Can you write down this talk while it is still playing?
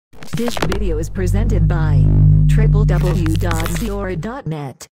This video is presented by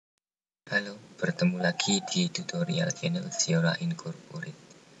www.ziora.net. Halo, bertemu lagi di tutorial channel Ziora Incorporate.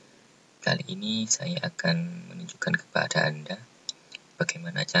 Kali ini saya akan menunjukkan kepada Anda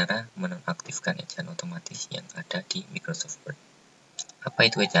bagaimana cara menonaktifkan ejaan otomatis yang ada di Microsoft Word. Apa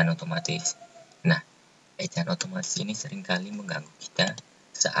itu ejaan otomatis? Nah, ejaan otomatis ini seringkali mengganggu kita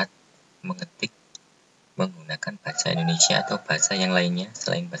saat mengetik menggunakan bahasa Indonesia atau bahasa yang lainnya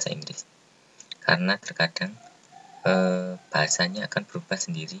selain bahasa Inggris. Karena terkadang bahasanya akan berubah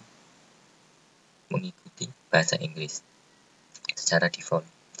sendiri mengikuti bahasa Inggris secara default.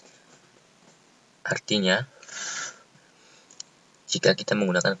 Artinya, jika kita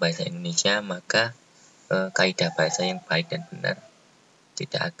menggunakan bahasa Indonesia, maka kaidah bahasa yang baik dan benar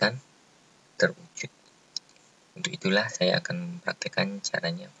tidak akan terwujud. Untuk itulah saya akan mempraktikkan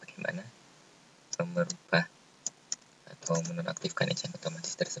caranya bagaimana merubah atau menonaktifkan ejaan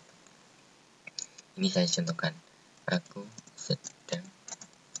otomatis tersebut. Ini saya contohkan. Aku sedang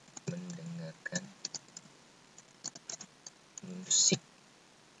mendengarkan musik.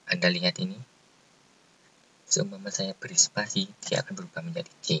 Anda lihat ini. Seumpama saya beri spasi, dia akan berubah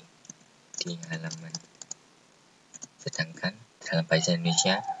menjadi C di halaman. Sedangkan dalam bahasa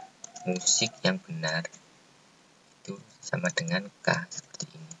Indonesia, musik yang benar itu sama dengan K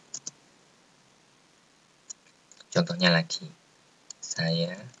seperti ini. Contohnya lagi,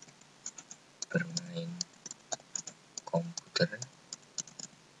 saya bermain komputer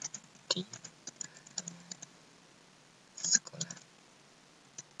di sekolah.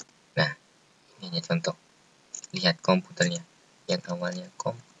 Nah, ini hanya contoh. Lihat komputernya. Yang awalnya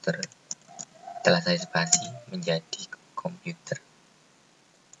komputer, setelah saya spasi menjadi komputer.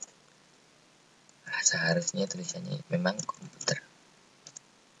 Nah, seharusnya tulisannya memang komputer.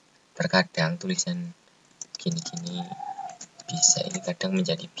 Terkadang tulisan gini-gini bisa ini kadang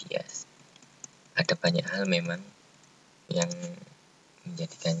menjadi bias. Ada banyak hal memang yang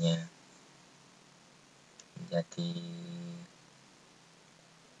menjadikannya menjadi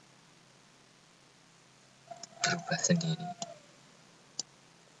berubah sendiri.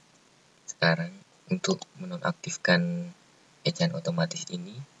 Sekarang untuk menonaktifkan ejaan otomatis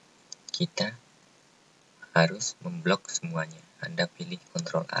ini, kita harus memblok semuanya. Anda pilih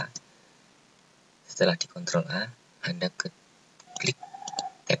Ctrl A. Setelah di Ctrl A, Anda klik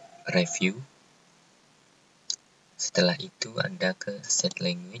tab Review. Setelah itu Anda ke Set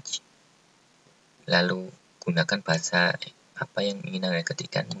Language. Lalu gunakan bahasa apa yang ingin Anda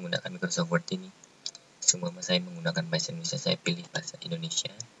ketikkan menggunakan Microsoft Word ini. Semua saya menggunakan bahasa Indonesia, saya pilih bahasa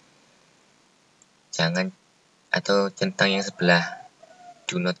Indonesia. Jangan, atau centang yang sebelah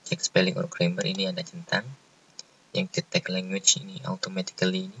do not check spelling or grammar ini Anda centang. Yang detect language ini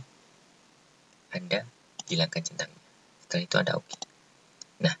automatically ini Anda hilangkan centangnya. Setelah itu Anda OK.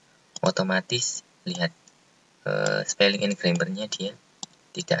 Nah, otomatis lihat spelling and grammar-nya dia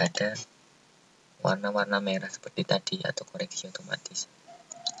tidak ada warna-warna merah seperti tadi atau koreksi otomatis.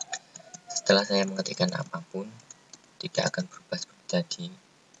 Setelah saya mengetikkan apapun, tidak akan berubah seperti tadi.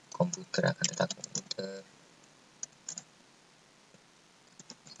 Komputer akan tetap komputer.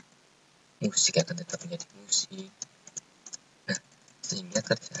 Musik akan tetap menjadi musik. Nah, sehingga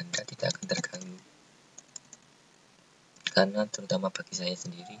kerja Anda tidak akan terganggu. Karena terutama bagi saya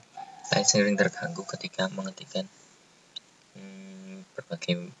sendiri, saya sering terganggu ketika mengetikkan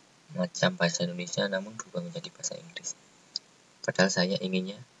berbagai macam bahasa Indonesia namun berubah menjadi bahasa Inggris. Padahal saya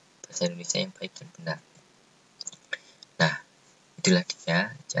inginnya bahasa Indonesia yang baik dan benar. Nah, itulah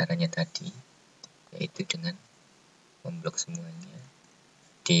dia caranya tadi, yaitu dengan memblok semuanya.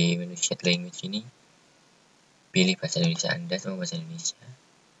 Di menu Set Language ini, pilih bahasa Indonesia Anda sama bahasa Indonesia,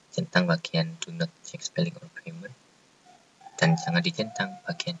 centang bagian do not check spelling or grammar, dan jangan dicentang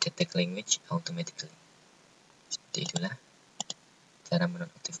bagian detect language automatically. Seperti itulah cara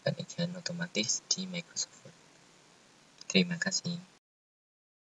menonaktifkan ejaan otomatis di Microsoft Word. Terima kasih.